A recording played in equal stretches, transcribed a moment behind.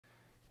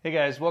Hey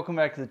guys, welcome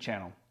back to the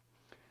channel.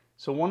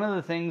 So one of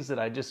the things that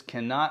I just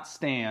cannot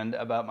stand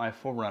about my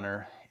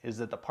 4Runner is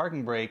that the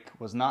parking brake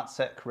was not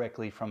set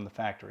correctly from the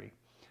factory.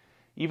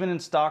 Even in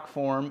stock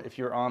form, if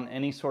you're on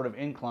any sort of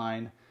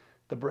incline,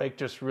 the brake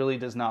just really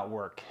does not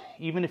work.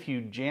 Even if you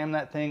jam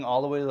that thing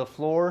all the way to the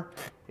floor,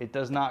 it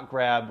does not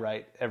grab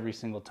right every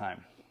single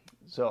time.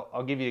 So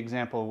I'll give you an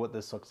example of what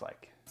this looks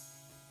like.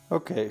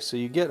 Okay, so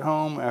you get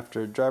home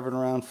after driving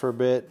around for a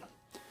bit.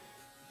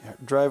 Your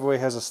driveway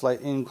has a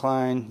slight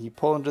incline. You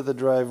pull into the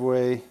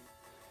driveway,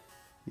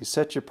 you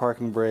set your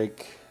parking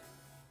brake,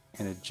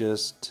 and it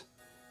just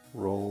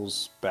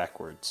rolls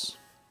backwards.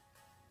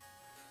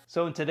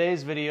 So in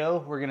today's video,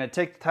 we're going to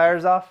take the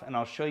tires off and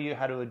I'll show you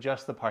how to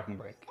adjust the parking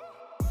brake.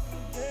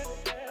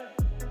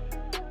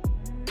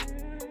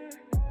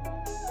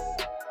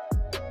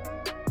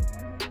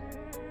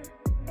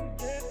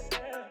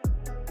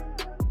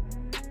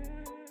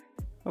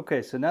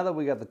 Okay, so now that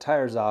we got the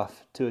tires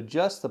off, to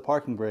adjust the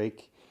parking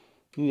brake,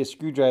 you need a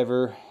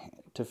screwdriver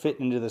to fit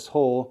into this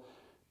hole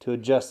to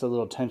adjust the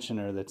little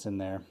tensioner that's in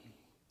there.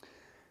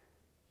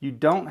 You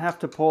don't have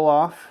to pull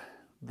off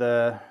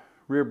the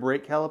rear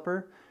brake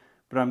caliper,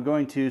 but I'm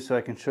going to so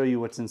I can show you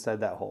what's inside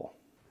that hole.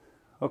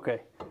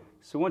 Okay,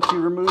 so once you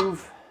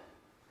remove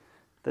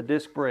the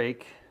disc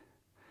brake,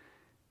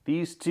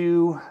 these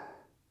two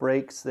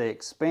brakes, they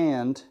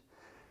expand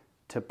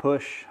to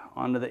push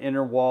onto the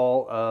inner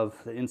wall of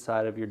the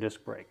inside of your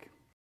disc brake.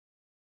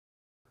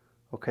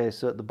 Okay,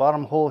 so at the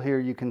bottom hole here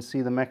you can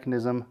see the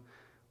mechanism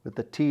with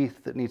the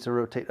teeth that needs to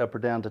rotate up or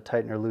down to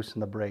tighten or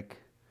loosen the brake.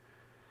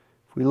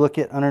 If we look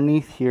at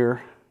underneath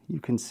here, you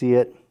can see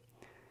it.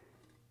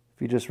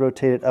 If you just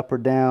rotate it up or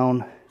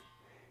down,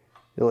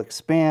 it'll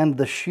expand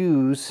the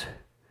shoes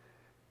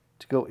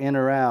to go in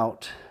or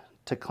out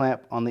to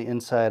clamp on the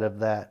inside of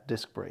that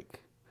disc brake.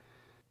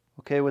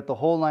 Okay, with the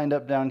hole lined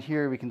up down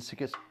here, we can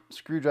stick a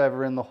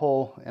screwdriver in the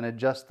hole and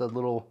adjust the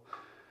little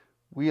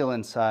wheel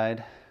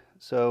inside.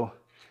 So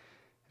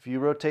if you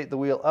rotate the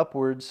wheel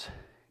upwards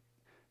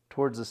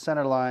towards the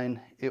center line,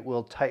 it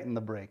will tighten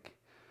the brake.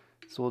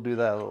 So we'll do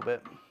that a little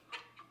bit.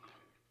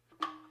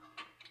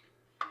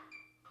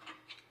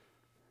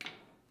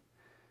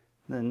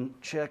 Then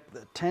check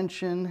the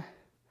tension.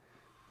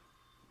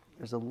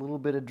 There's a little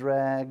bit of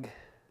drag,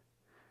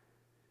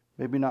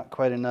 maybe not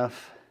quite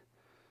enough.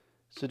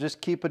 So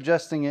just keep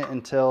adjusting it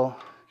until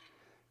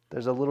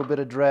there's a little bit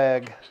of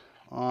drag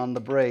on the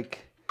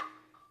brake,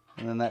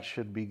 and then that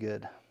should be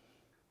good.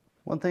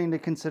 One thing to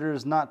consider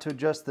is not to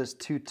adjust this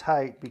too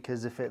tight,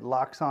 because if it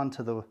locks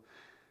onto the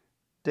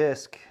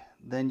disc,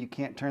 then you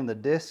can't turn the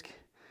disc.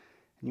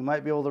 And you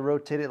might be able to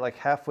rotate it like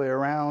halfway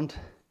around,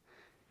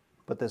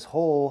 but this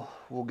hole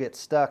will get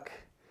stuck,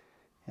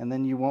 and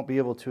then you won't be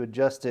able to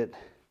adjust it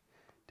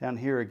down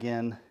here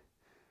again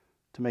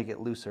to make it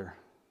looser.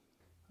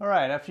 All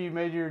right, after you've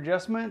made your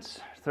adjustments,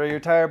 throw your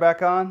tire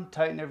back on,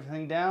 tighten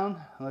everything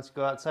down, and let's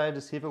go outside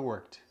to see if it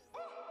worked.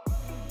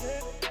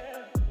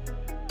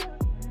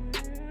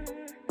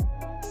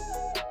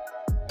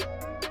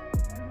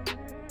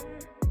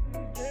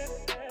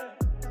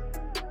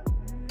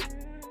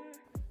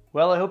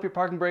 Well, I hope your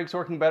parking brake's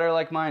working better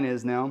like mine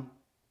is now.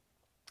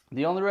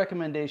 The only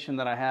recommendation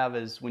that I have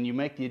is when you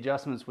make the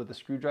adjustments with the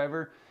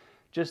screwdriver,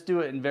 just do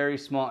it in very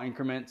small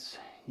increments.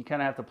 You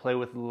kind of have to play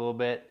with it a little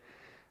bit.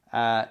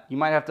 You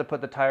might have to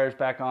put the tires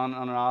back on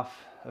and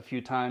off a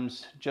few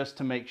times just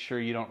to make sure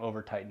you don't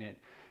over tighten it,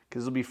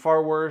 because it'll be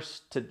far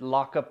worse to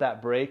lock up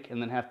that brake and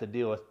then have to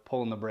deal with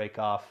pulling the brake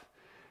off.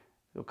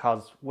 It'll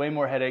cause way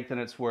more headache than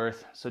it's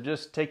worth. So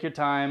just take your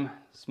time,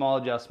 small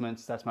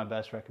adjustments. That's my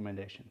best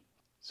recommendation.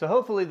 So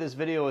hopefully this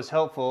video was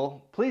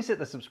helpful. Please hit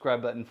the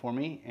subscribe button for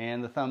me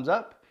and the thumbs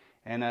up,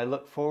 and I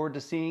look forward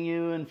to seeing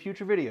you in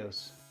future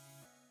videos.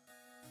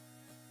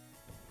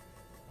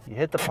 You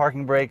hit the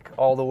parking brake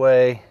all the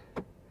way,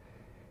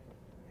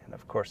 and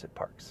of course it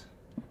parks.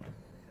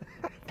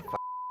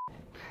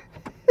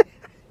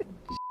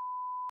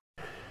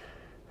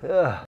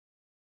 Ugh.